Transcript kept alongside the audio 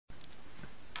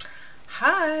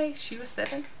Hi, she was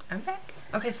 7. I'm back.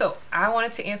 Okay, so I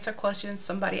wanted to answer questions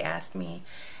somebody asked me,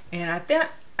 and I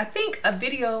think a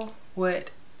video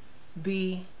would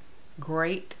be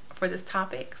great for this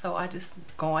topic. So I just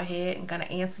go ahead and gonna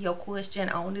answer your question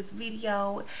on this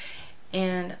video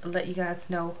and let you guys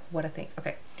know what I think.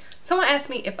 Okay, someone asked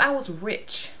me if I was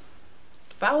rich.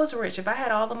 If I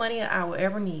had all the money I would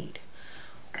ever need,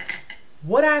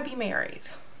 would I be married?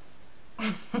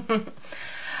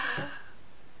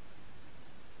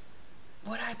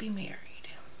 Would I be married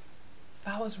if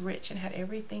I was rich and had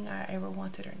everything I ever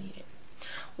wanted or needed?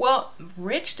 Well,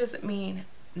 rich doesn't mean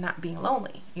not being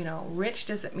lonely. You know, rich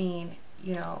doesn't mean,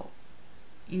 you know,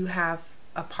 you have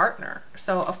a partner.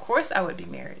 So of course I would be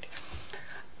married.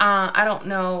 I don't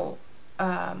know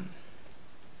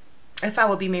if I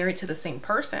would be married to the same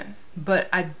person, but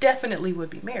I definitely would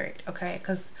be married. Okay,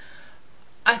 because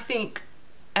I think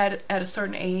at a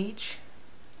certain age,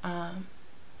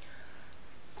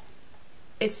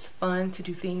 it's fun to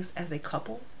do things as a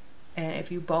couple, and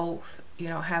if you both, you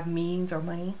know, have means or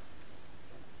money,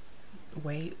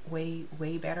 way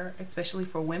better, especially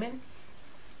for women,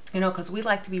 you know, because we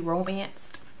like to be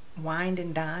romanced, wined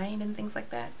and dined and things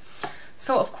like that.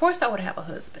 So of course I would have a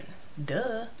husband,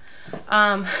 duh.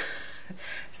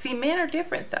 See, men are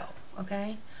different though.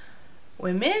 Okay,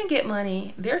 when men get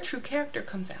money, their true character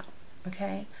comes out.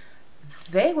 Okay,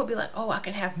 they will be like, oh, I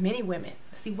can have many women.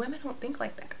 See, women don't think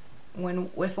like that.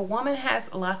 If a woman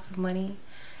has lots of money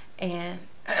and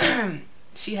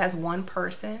she has one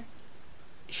person,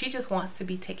 she just wants to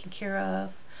be taken care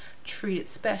of, treated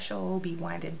special, be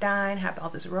wined and dined, have all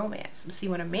this romance. See,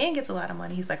 when a man gets a lot of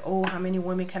money, he's like, oh, how many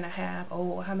women can I have?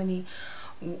 Oh, how many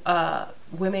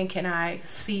women can I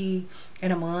see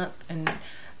in a month? And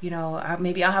you know,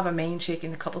 maybe I'll have a main chick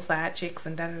and a couple side chicks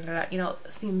and da da da. You know,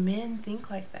 see, men think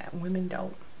like that. Women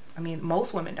don't. I mean,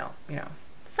 most women don't. You know,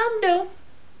 some do.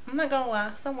 I'm not gonna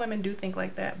lie, some women do think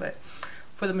like that, but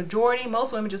for the majority,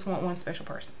 most women just want one special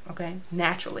person. Okay,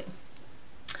 naturally.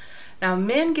 Now,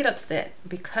 men get upset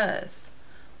because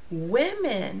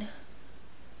women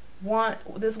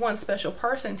want this one special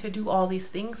person to do all these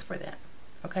things for them.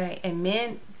 Okay, and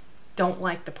men don't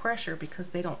like the pressure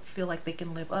because they don't feel like they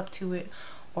can live up to it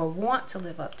or want to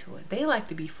live up to it. They like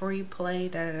to be free, play,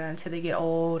 da da da, until they get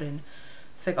old and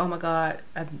it's like, oh my God,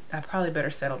 I probably better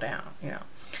settle down, you know.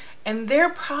 And they're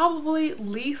probably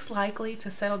least likely to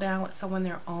settle down with someone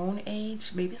their own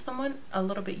age. Maybe someone a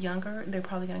little bit younger, they're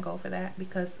probably going to go for that,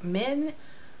 because men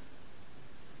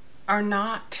are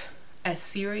not as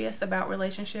serious about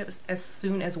relationships as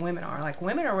soon as women are. Like,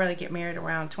 women are really get married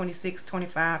around 26,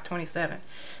 25, 27.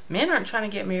 Men aren't trying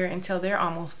to get married until they're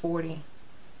almost 40.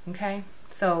 Okay?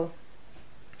 So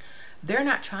they're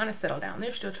not trying to settle down.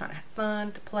 They're still trying to have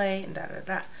fun, to play, and da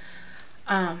da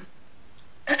da.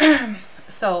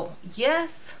 So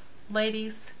yes,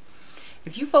 ladies,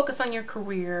 if you focus on your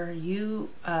career, you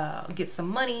get some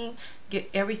money, get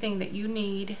everything that you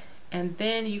need, and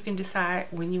then you can decide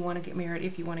when you want to get married,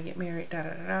 if you want to get married, da da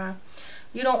da da.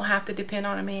 You don't have to depend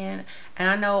on a man. And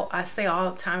I know I say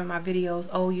all the time in my videos,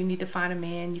 oh, you need to find a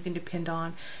man you can depend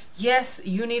on. Yes,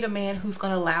 you need a man who's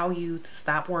going to allow you to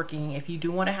stop working if you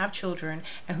do want to have children,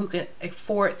 and who can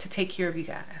afford to take care of you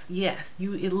guys. Yes,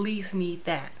 you at least need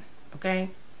that.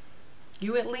 Okay?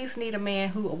 You at least need a man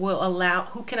who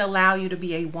can allow you to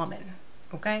be a woman,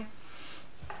 okay?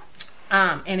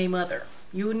 And a mother.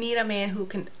 You need a man who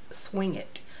can swing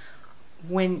it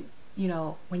when, you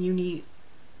know, when you need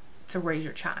to raise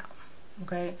your child,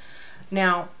 okay?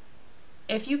 Now,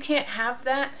 if you can't have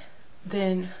that,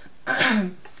 then,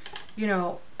 you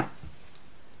know,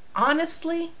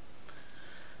 honestly,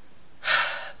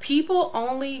 people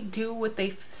only do what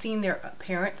they've seen their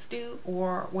parents do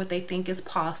or what they think is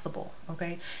possible,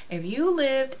 okay? If you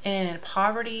lived in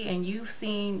poverty and you've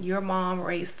seen your mom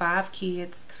raise 5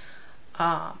 kids,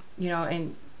 you know,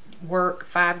 and work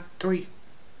 2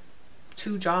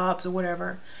 jobs or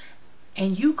whatever,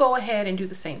 and you go ahead and do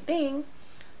the same thing,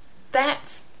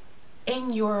 that's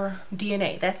in your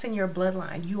DNA. That's in your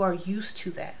bloodline. You are used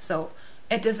to that. So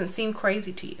it doesn't seem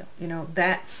crazy to you. You know,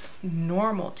 that's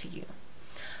normal to you.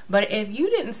 But if you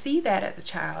didn't see that as a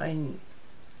child and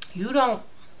you don't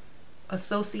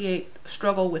associate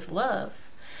struggle with love,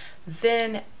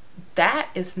 then that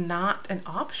is not an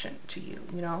option to you,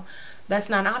 you know. That's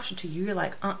not an option to you. You're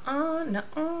like,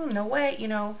 no way, you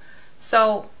know.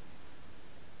 So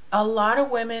a lot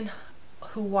of women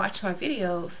who watch my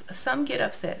videos, some get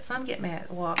upset, some get mad.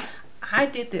 Well, I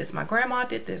did this, my grandma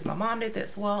did this, my mom did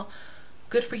this. Well,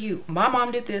 good for you. My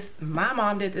mom did this, my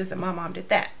mom did this, and my mom did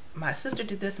that. My sister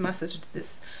did this, my sister did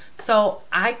this. So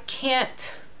I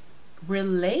can't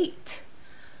relate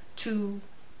to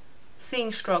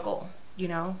seeing struggle, you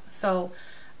know. So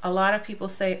a lot of people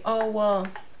say, oh, well,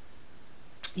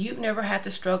 you've never had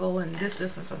to struggle and this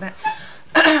and so that.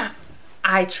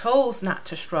 I chose not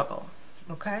to struggle,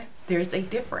 okay? There's a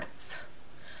difference.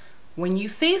 When you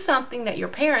see something that your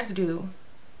parents do,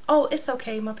 oh, it's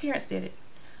okay, my parents did it.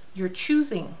 You're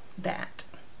choosing that,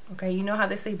 okay? You know how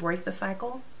they say break the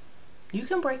cycle? You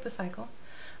can break the cycle,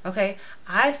 okay?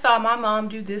 I saw my mom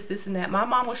do this, this, and that. My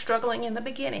mom was struggling in the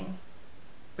beginning,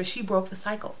 but she broke the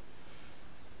cycle,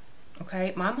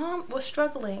 okay? My mom was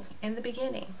struggling in the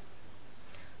beginning.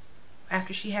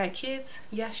 After she had kids,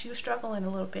 yeah, she was struggling a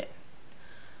little bit.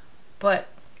 But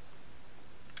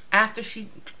after she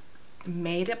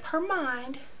made up her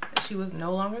mind that she was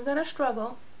no longer going to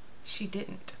struggle, she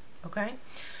didn't, okay?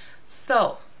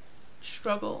 So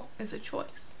struggle is a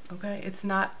choice, okay? It's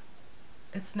not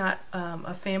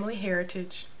a family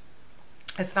heritage.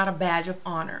 It's not a badge of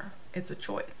honor. It's a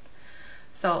choice.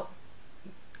 So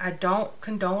I don't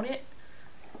condone it,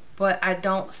 but I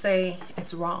don't say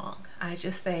it's wrong. I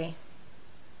just say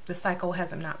the cycle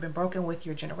has not been broken with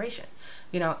your generation,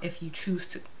 you know, if you choose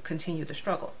to continue the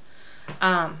struggle.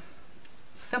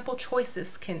 Simple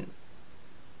choices can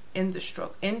end the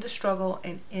struggle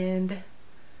and end,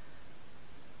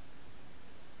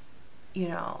 you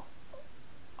know,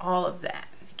 all of that.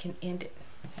 It can end it.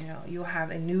 You know, you'll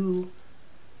have a new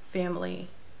family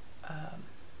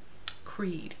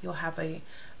creed. You'll have a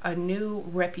new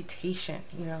reputation,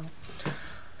 you know.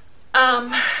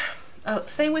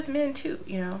 Same with men too,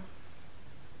 you know.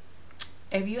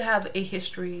 If you have a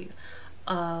history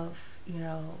of, you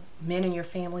know, men in your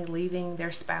family leaving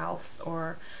their spouse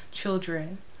or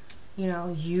children, you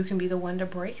know, you can be the one to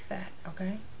break that,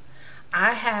 okay?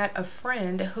 I had a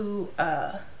friend who,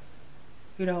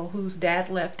 you know, whose dad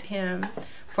left him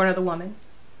for another woman,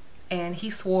 and he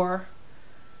swore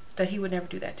that he would never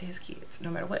do that to his kids,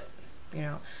 no matter what, you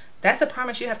know. That's a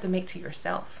promise you have to make to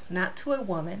yourself, not to a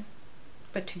woman,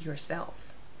 but to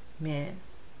yourself. Men,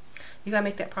 you gotta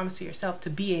make that promise to yourself to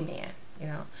be a man, you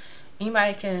know.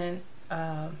 Anybody can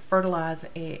fertilize an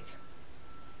egg,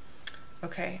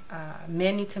 okay?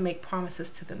 Men need to make promises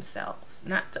to themselves,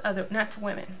 not to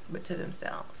women, but to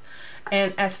themselves.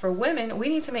 And as for women, we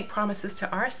need to make promises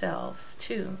to ourselves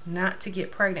too, not to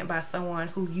get pregnant by someone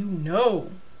who you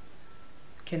know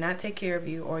cannot take care of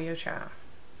you or your child,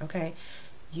 okay?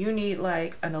 You need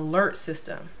like an alert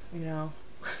system, you know.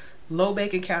 Low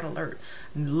bank account alert,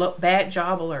 bad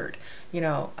job alert, you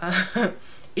know,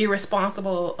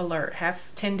 irresponsible alert,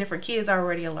 have 10 different kids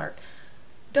already alert.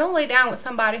 Don't lay down with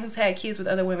somebody who's had kids with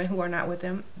other women who are not with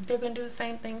them. They're going to do the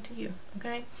same thing to you,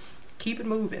 okay? Keep it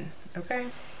moving, okay?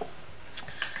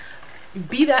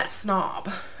 Be that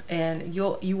snob, and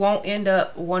you won't end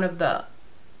up one of the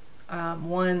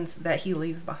ones that he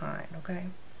leaves behind, okay?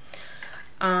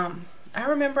 I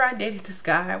remember I dated this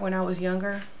guy when I was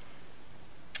younger,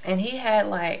 and he had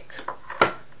like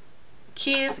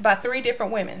kids by 3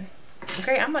 different women,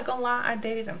 okay? I'm not gonna lie, I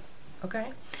dated him,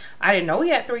 okay? I didn't know he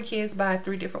had 3 kids by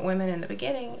 3 different women in the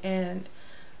beginning, and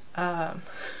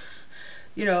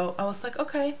you know, I was like,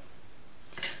 okay.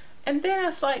 And then I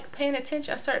was like paying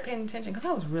attention. I started paying attention because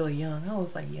I was really young. I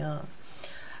was like young.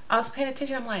 I was paying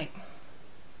attention. I'm like,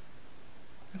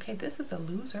 okay, this is a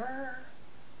loser.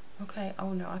 Okay,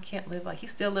 oh no, I can't live like, he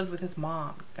still lived with his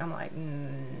mom. I'm like,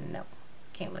 no,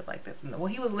 can't live like this. Well,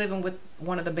 he was living with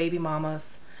one of the baby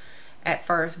mamas at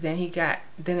first, then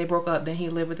they broke up, then he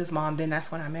lived with his mom, then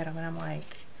that's when I met him, and I'm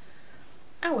like,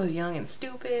 I was young and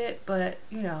stupid, but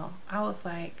you know, I was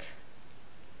like,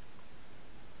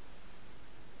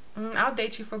 I'll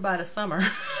date you for about a summer.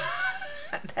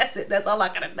 That's it. That's all I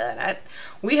could have done.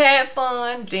 We had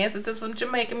fun dancing to some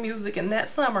Jamaican music in that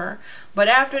summer, but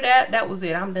after that, that was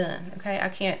it. I'm done. Okay, I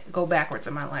can't go backwards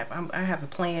in my life. I have a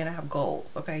plan. I have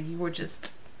goals. Okay, you were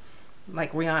just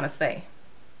like Rihanna say.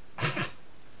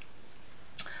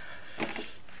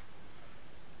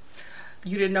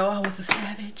 You didn't know I was a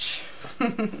savage.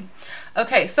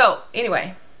 Okay, so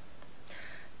anyway,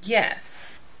 yes,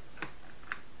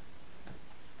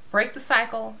 break the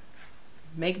cycle.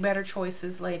 Make better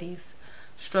choices, ladies.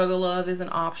 Struggle love is an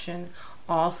option.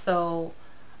 Also,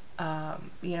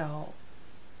 you know,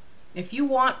 if you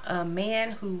want a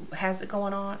man who has it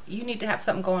going on, you need to have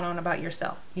something going on about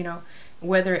yourself, you know,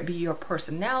 whether it be your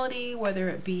personality, whether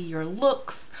it be your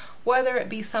looks, whether it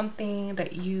be something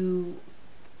that you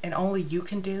and only you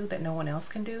can do that no one else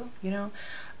can do, you know.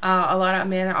 A lot of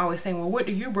men are always saying, well, what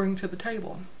do you bring to the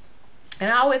table?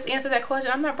 And I always answer that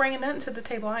question. I'm not bringing nothing to the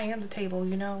table. I am the table,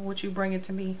 you know. What you bringing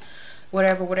to me,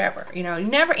 whatever, whatever. You know, you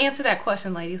never answer that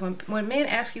question, ladies. When men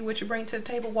ask you what you bring to the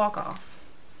table, walk off.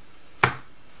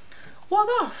 Walk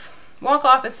off. Walk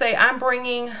off and say, I'm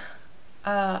bringing,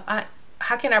 how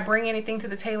can I bring anything to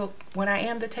the table when I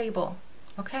am the table?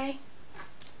 Okay?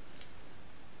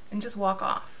 And just walk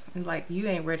off. And like, you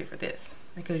ain't ready for this,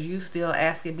 because you still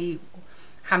asking me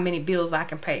how many bills I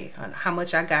can pay and how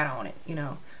much I got on it. You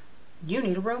know, you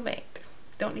need a roommate.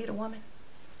 Don't need a woman.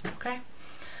 Okay?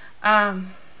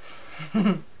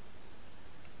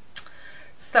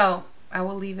 So I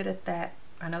will leave it at that.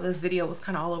 I know this video was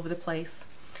kind of all over the place,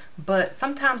 but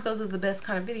sometimes those are the best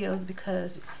kind of videos,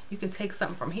 because you can take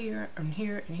something from here and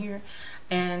here and here.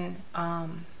 And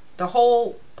the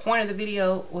whole point of the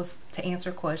video was to answer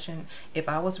a question: if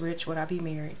I was rich, would I be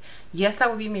married? Yes, I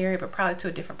would be married, but probably to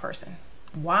a different person.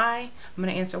 Why? I'm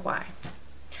going to answer why.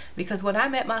 Because when I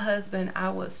met my husband, I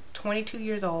was 22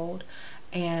 years old,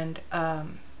 and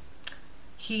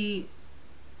he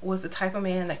was the type of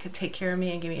man that could take care of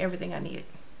me and give me everything I needed.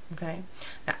 Okay?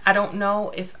 Now, I don't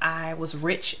know if I was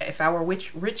rich. If I were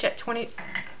rich at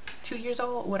 22 years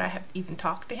old, would I have even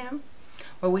talked to him?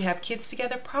 Or would we have kids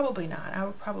together? Probably not. I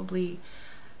would probably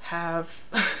have,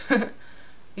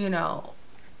 you know,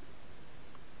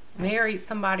 married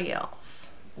somebody else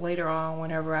later on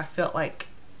whenever I felt like,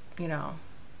 you know,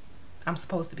 I'm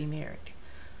supposed to be married.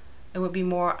 It would be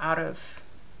more out of,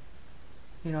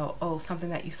 you know, oh, something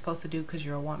that you're supposed to do because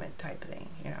you're a woman type thing,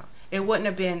 you know. It wouldn't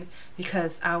have been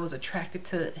because I was attracted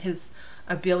to his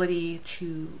ability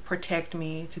to protect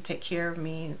me, to take care of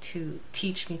me, to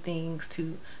teach me things,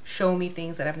 to show me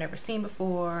things that I've never seen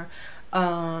before,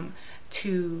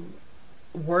 to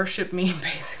worship me,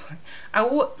 basically. I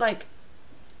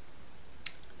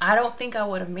don't think I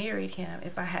would have married him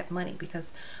if I had money, because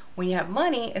when you have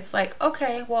money, it's like,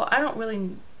 okay, well, I don't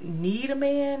really need a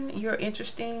man. You're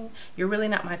interesting. You're really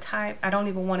not my type. I don't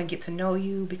even want to get to know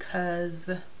you because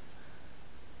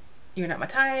you're not my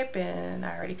type and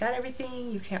I already got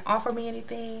everything. You can't offer me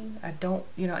anything. I don't,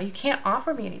 you know, you can't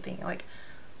offer me anything. Like,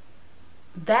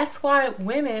 that's why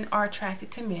women are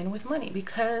attracted to men with money,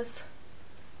 because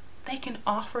they can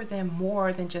offer them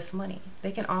more than just money.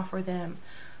 They can offer them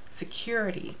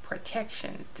security,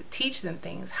 protection, to teach them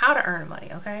things, how to earn money.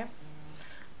 Okay?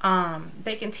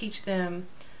 They can teach them,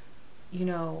 you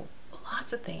know,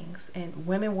 lots of things, and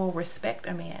women will respect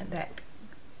a man that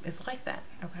is like that.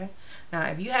 Okay? Now,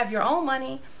 if you have your own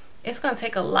money, it's going to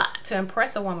take a lot to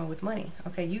impress a woman with money.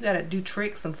 Okay? You got to do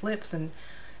tricks and flips and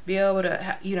be able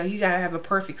to, you know, you got to have a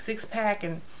perfect six-pack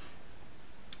and,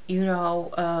 you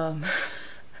know,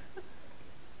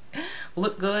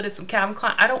 look good at some Calvin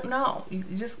Klein. I don't know.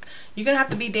 You're going to have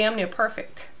to be damn near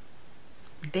perfect.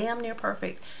 Damn near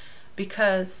perfect.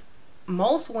 Because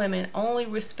most women only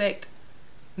respect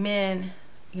men,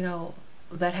 you know,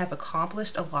 that have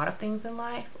accomplished a lot of things in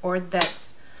life, or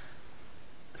that's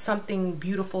something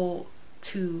beautiful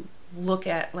to look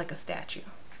at, like a statue.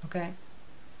 Okay?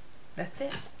 That's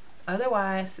it.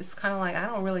 Otherwise, it's kind of like, I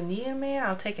don't really need a man.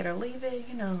 I'll take it or leave it.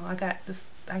 You know, I got this,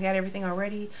 I got everything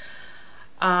already.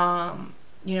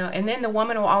 You know, and then the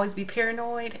woman will always be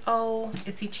paranoid. Oh,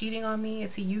 is he cheating on me?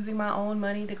 Is he using my own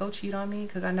money to go cheat on me?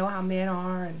 Because I know how men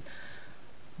are, and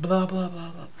blah, blah,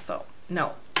 blah, blah. So,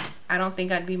 no, I don't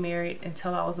think I'd be married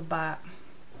until I was about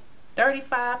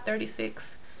 35,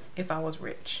 36 if I was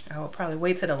rich. I would probably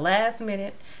wait to the last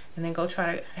minute and then go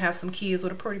try to have some kids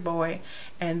with a pretty boy,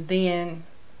 and then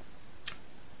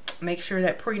make sure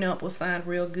that prenup was signed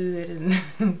real good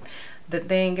and that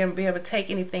they ain't gonna be able to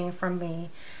take anything from me.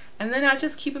 And then I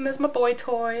just keep him as my boy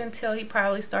toy until he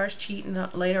probably starts cheating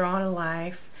later on in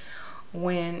life,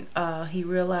 when he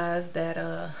realized that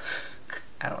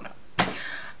I don't know,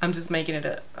 I'm just making it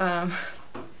up.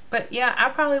 But yeah, I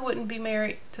probably wouldn't be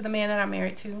married to the man that I'm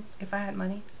married to if I had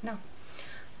money. No.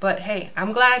 But hey,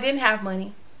 I'm glad I didn't have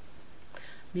money,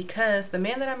 because the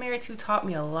man that I'm married to taught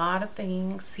me a lot of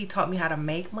things. He taught me how to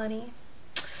make money.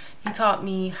 He taught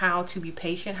me how to be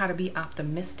patient, how to be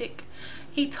optimistic.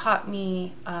 He taught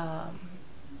me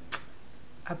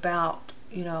about,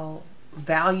 you know,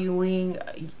 valuing,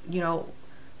 you know,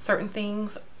 certain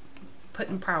things,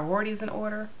 putting priorities in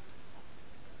order,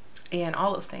 and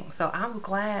all those things. So I'm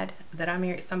glad that I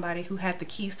married somebody who had the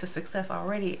keys to success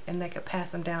already, and that could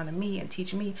pass them down to me and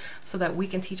teach me, so that we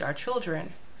can teach our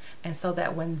children, and so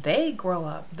that when they grow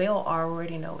up, they'll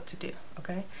already know what to do.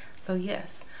 Okay? So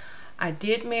yes, I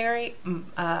did marry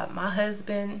my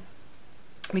husband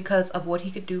because of what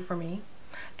he could do for me,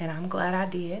 and I'm glad I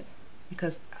did,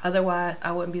 because otherwise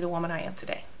I wouldn't be the woman I am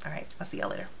today. All right, I'll see y'all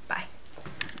later. Bye.